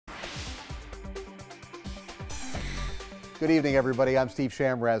Good evening, everybody. I'm Steve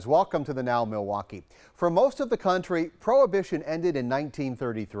Shamraz. Welcome to the Now Milwaukee. For most of the country, Prohibition ended in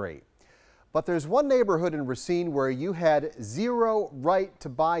 1933. But there's one neighborhood in Racine where you had zero right to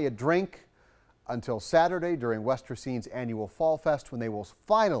buy a drink until Saturday during West Racine's annual Fall Fest, when they will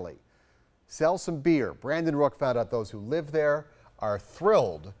finally sell some beer. Brandon Rook found out those who live there are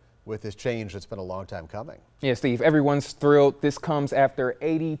thrilled with this change that's been a long time coming. Yeah, Steve, everyone's thrilled. This comes after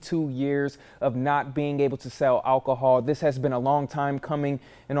 82 years of not being able to sell alcohol. This has been a long time coming,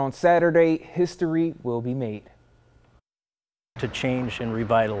 and on Saturday, history will be made. To change and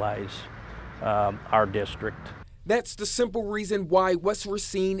revitalize our district. That's the simple reason why West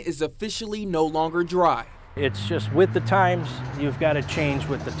Racine is officially no longer dry. It's just with the times, you've got to change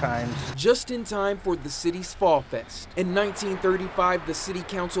with the times. Just in time for the city's Fall Fest. In 1935, the city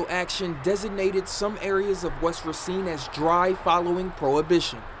council action designated some areas of West Racine as dry following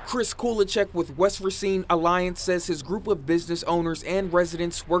Prohibition. Chris Kulacek with West Racine Alliance says his group of business owners and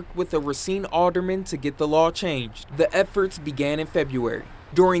residents worked with a Racine alderman to get the law changed. The efforts began in February.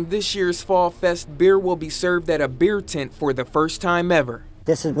 During this year's Fall Fest, beer will be served at a beer tent for the first time ever.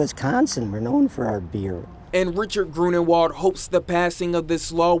 This is Wisconsin. We're known for our beer. And Richard Grunewald hopes the passing of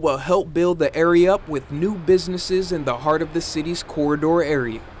this law will help build the area up with new businesses in the heart of the city's corridor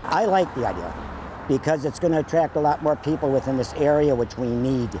area. I like the idea because it's going to attract a lot more people within this area, which we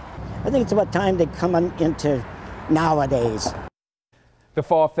need. I think it's about time they come into nowadays. The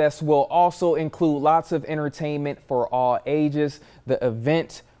Fall Fest will also include lots of entertainment for all ages. The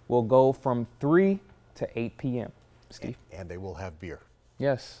event will go from 3 to 8 p.m. Steve. And they will have beer.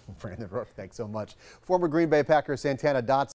 Yes. Brandon Rook, thanks so much. Former Green Bay Packer Santana Dotson